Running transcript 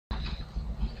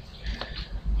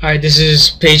Alright, this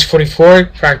is page 44,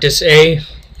 practice A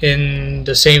in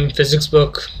the same physics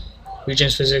book,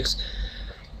 Regents Physics.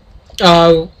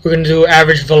 We're going to do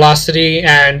average velocity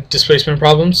and displacement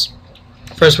problems.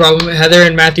 First problem, Heather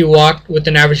and Matthew walked with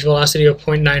an average velocity of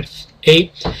 0.98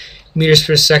 meters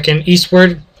per second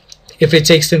eastward. If it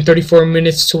takes them 34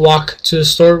 minutes to walk to the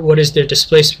store, what is their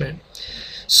displacement?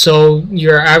 So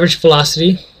your average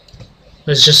velocity,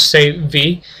 let's just say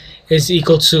v, is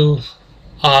equal to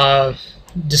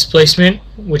displacement,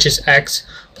 which is x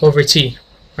over t,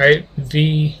 right?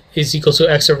 V is equal to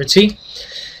x over t.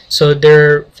 So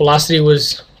their velocity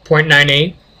was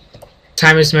 0.98.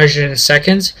 Time is measured in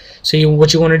seconds. So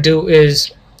what you want to do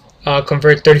is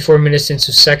convert 34 minutes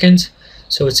into seconds.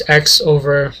 So it's x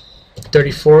over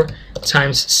 34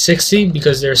 times 60,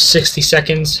 because there's 60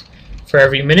 seconds for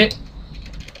every minute.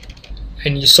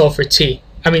 And you solve for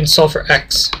solve for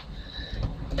x.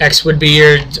 X would be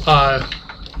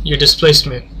your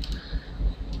displacement.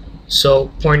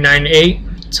 So 0.98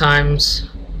 times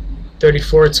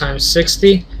 34 times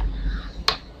 60,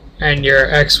 and your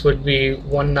x would be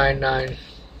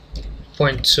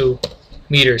 199.2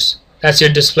 meters. That's your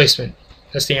displacement.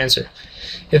 That's the answer.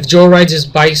 If Joe rides his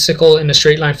bicycle in a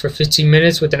straight line for 15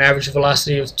 minutes with an average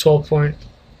velocity of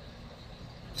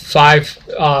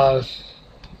 12.5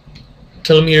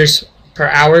 kilometers per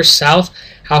hour south,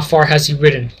 how far has he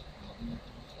ridden?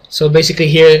 So basically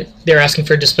here they're asking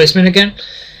for displacement again.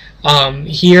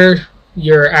 Here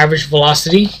your average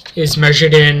velocity is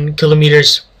measured in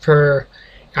kilometers per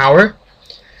hour.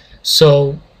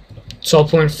 So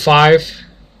 12.5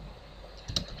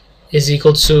 is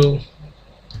equal to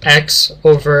x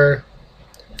over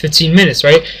 15 minutes,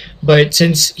 right? But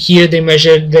since here they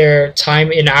measured their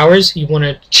time in hours, you want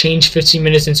to change 15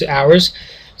 minutes into hours.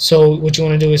 So what you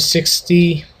want to do is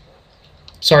 15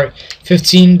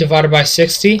 divided by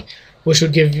 60, which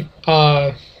would give you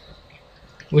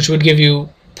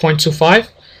 0.25.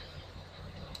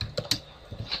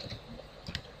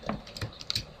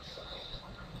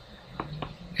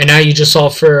 And now you just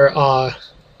solve for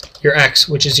your x,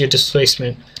 which is your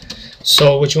displacement.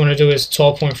 So what you want to do is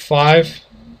 12.5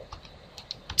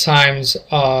 times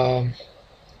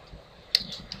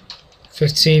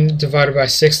 15 divided by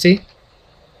 60.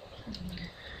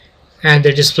 And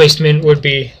their displacement would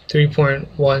be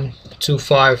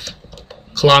 3.125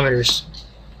 kilometers.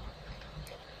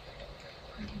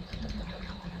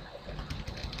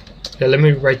 Yeah, let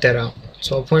me write that out.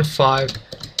 12.5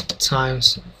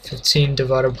 times 15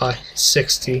 divided by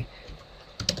 60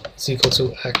 is equal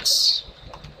to x.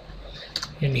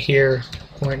 And here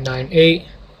 0.98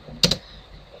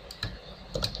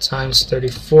 times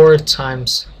 34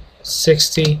 times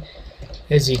 60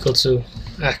 is equal to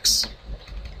x.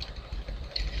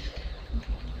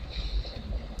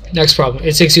 Next problem.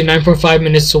 It takes you 9.5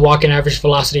 minutes to walk an average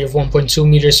velocity of 1.2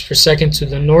 meters per second to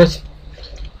the north.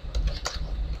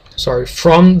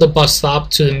 From the bus stop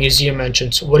to the museum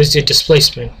entrance. What is your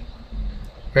displacement?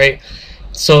 Right?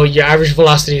 So your average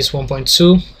velocity is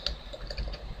 1.2.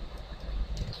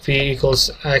 V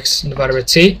equals x divided by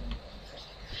t.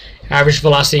 Average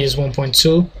velocity is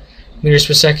 1.2 meters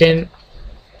per second.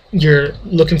 You're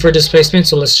looking for displacement,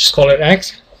 so let's just call it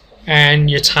x. And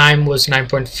your time was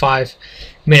 9.5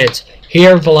 minutes.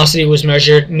 Here velocity was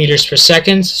measured meters per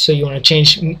second, so you want to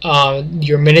change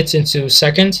your minutes into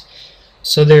seconds.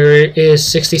 So there is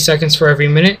 60 seconds for every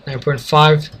minute.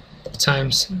 9.5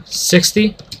 times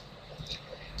 60.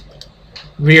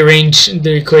 Rearrange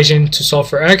the equation to solve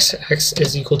for x. X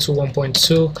is equal to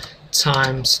 1.2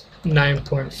 times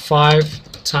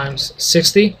 9.5 times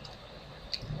 60,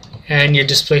 and your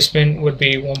displacement would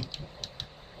be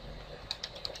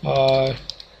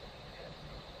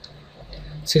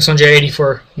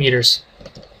 684 meters.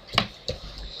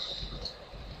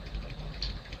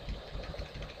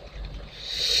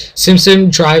 Simpson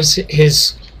drives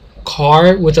his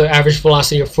car with an average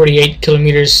velocity of 48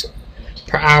 kilometers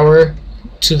per hour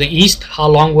to the east. How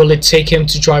long will it take him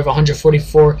to drive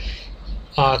 144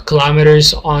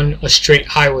 kilometers on a straight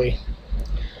highway?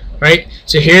 Right?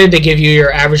 So here they give you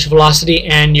your average velocity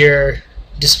and your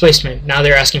displacement. Now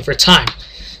they're asking for time.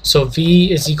 So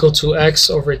v is equal to x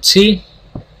over t.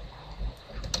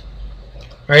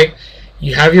 Right?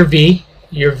 You have your v.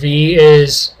 Your v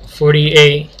is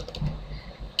 48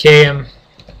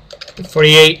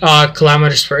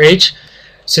 kilometers per h.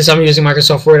 Since I'm using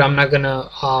Microsoft Word, I'm not gonna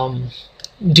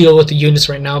deal with the units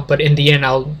right now, but in the end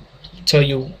I'll tell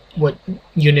you what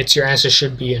units your answer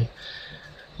should be in.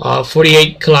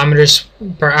 48 kilometers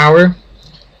per hour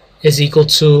is equal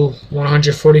to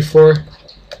 144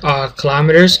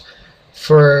 kilometers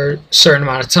for a certain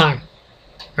amount of time,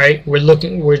 right?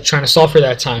 We're trying to solve for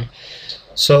that time.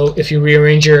 So if you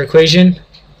rearrange your equation,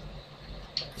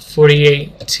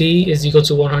 48t is equal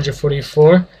to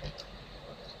 144.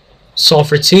 Solve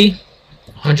for t.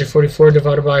 144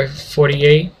 divided by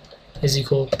 48 is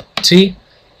equal to t.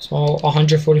 So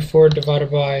 144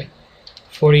 divided by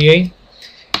 48,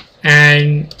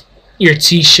 and your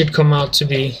t should come out to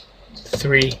be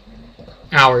 3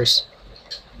 hours.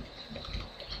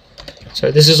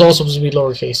 So this is also supposed to be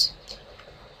lowercase.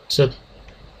 So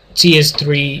t is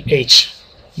 3h,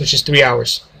 which is 3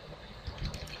 hours.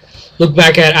 Look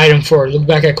back at item 4. Look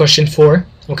back at question 4.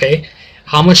 Okay.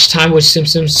 How much time would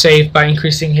Simpson save by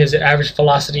increasing his average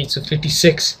velocity to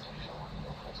 56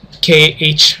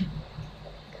 km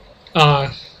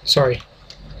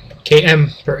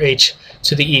per h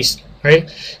to the east, right?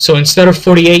 So instead of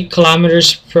 48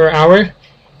 kilometers per hour,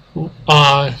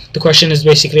 the question is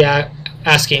basically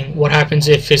asking what happens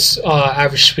if his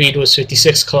average speed was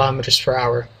 56 kilometers per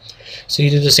hour. So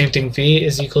you do the same thing. V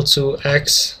is equal to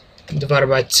x divided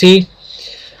by t.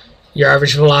 Your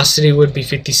average velocity would be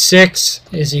 56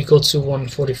 is equal to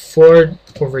 144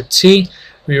 over t.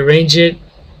 Rearrange it.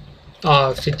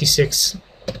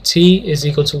 56t is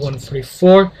equal to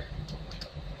 144.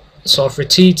 Solve for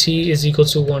t. T is equal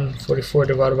to 144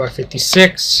 divided by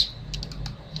 56.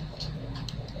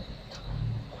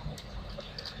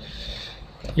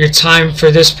 Your time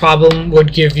for this problem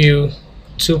would give you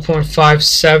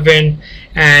 2.57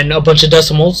 and a bunch of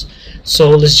decimals.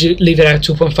 So let's leave it at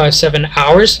 2.57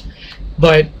 hours.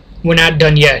 But we're not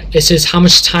done yet. It says how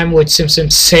much time would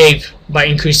Simpson save by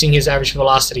increasing his average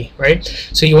velocity, right?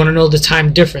 So you want to know the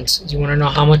time difference. You want to know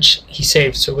how much he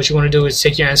saved. So what you want to do is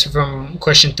take your answer from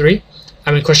question 4,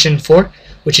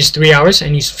 which is 3 hours,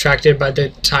 and you subtract it by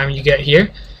the time you get here,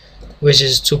 which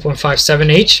is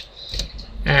 2.57h,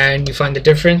 and you find the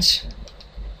difference.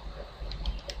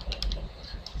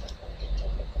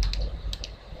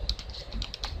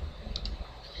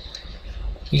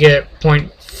 You get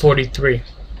 0.43.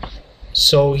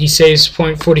 So he saves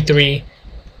 0.43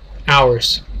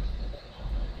 hours.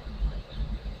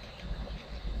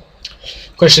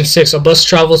 Question 6. A bus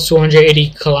travels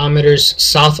 280 kilometers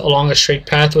south along a straight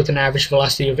path with an average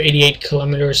velocity of 88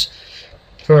 kilometers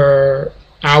per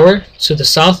hour to the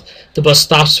south. The bus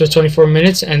stops for 24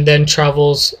 minutes and then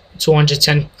travels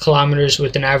 210 kilometers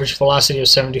with an average velocity of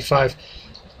 75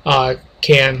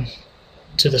 km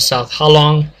to the south. How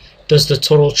long does the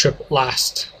total trip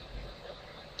last?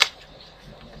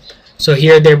 So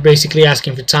here they're basically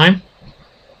asking for time.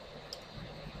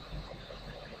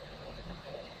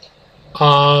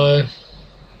 So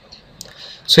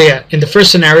yeah, in the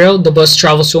first scenario, the bus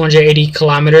travels 280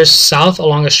 kilometers south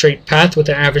along a straight path with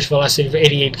an average velocity of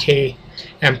 88 km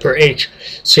per h.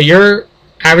 So your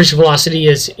average velocity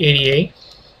is 88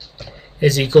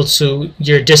 is equal to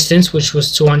your distance, which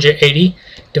was 280,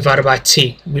 divided by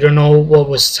t. We don't know what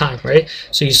was time, right?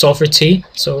 So you solve for t.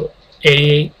 So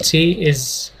 88t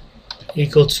is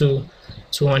equal to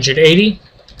 280.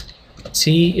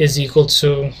 T is equal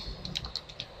to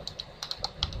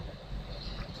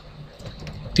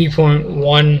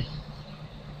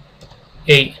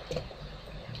 3.18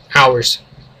 hours,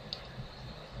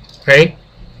 right?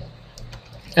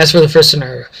 That's for the first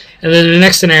scenario. And then the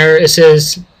next scenario, it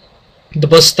says the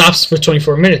bus stops for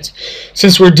 24 minutes.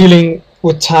 Since we're dealing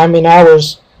with time in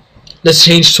hours, let's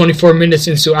change 24 minutes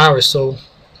into hours. So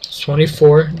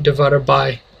 24 divided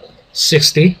by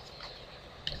 60.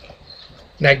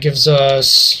 That gives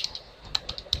us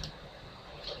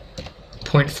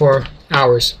 0.4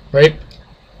 hours, right?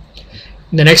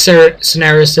 The next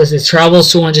scenario says it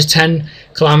travels 210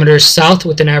 kilometers south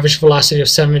with an average velocity of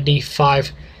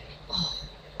 75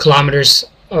 kilometers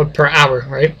per hour,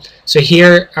 right? So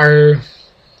here our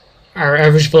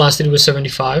average velocity was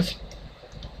 75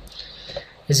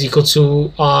 is equal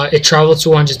to it traveled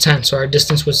 210, so our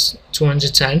distance was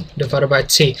 210 divided by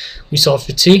t. We solve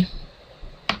for t.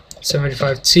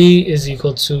 75t is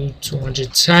equal to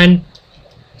 210.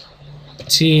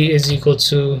 T is equal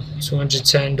to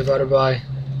 210 divided by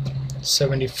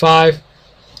 75.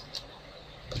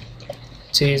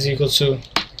 T is equal to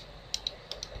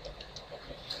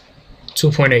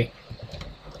 2.8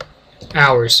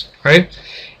 hours, right?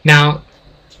 Now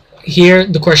here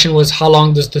the question was how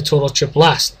long does the total trip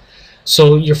last?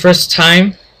 So your first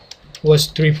time was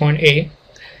 3.8.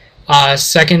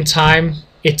 Second time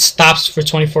it stops for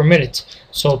 24 minutes,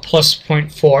 so plus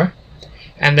 0.4.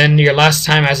 And then your last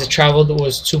time as it traveled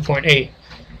was 2.8.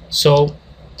 So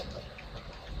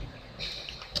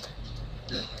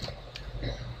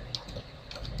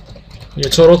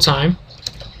your total time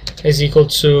is equal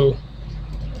to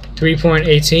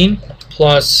 3.18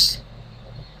 plus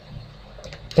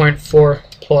 0.4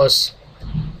 plus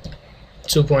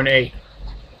 2.8,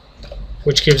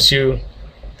 which gives you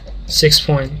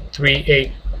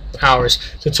 6.38 hours.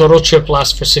 The total trip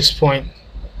lasts for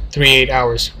 6.38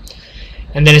 hours.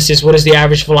 And then it says, what is the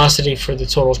average velocity for the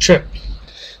total trip?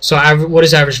 So what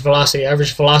is average velocity?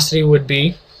 Average velocity would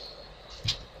be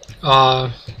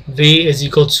v is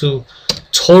equal to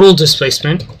total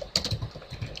displacement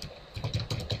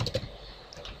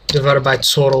divided by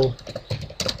total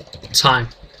time.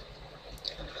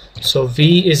 So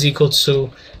v is equal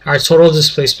to our total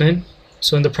displacement.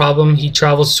 So in the problem, he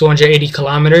travels 280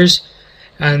 kilometers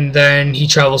and then he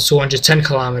travels 210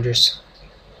 kilometers,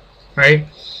 right?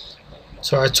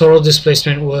 So our total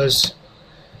displacement was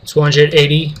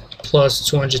 280 plus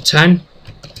 210.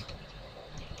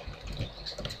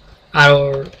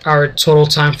 Our total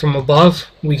time from above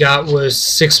we got was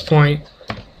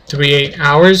 6.38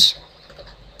 hours.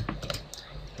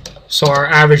 So our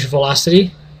average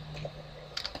velocity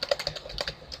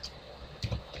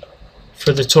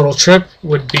for the total trip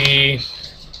would be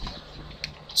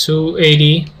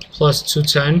 280 plus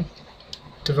 210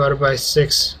 divided by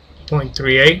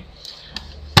 6.38.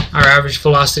 Our average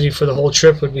velocity for the whole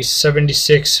trip would be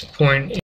 76.8.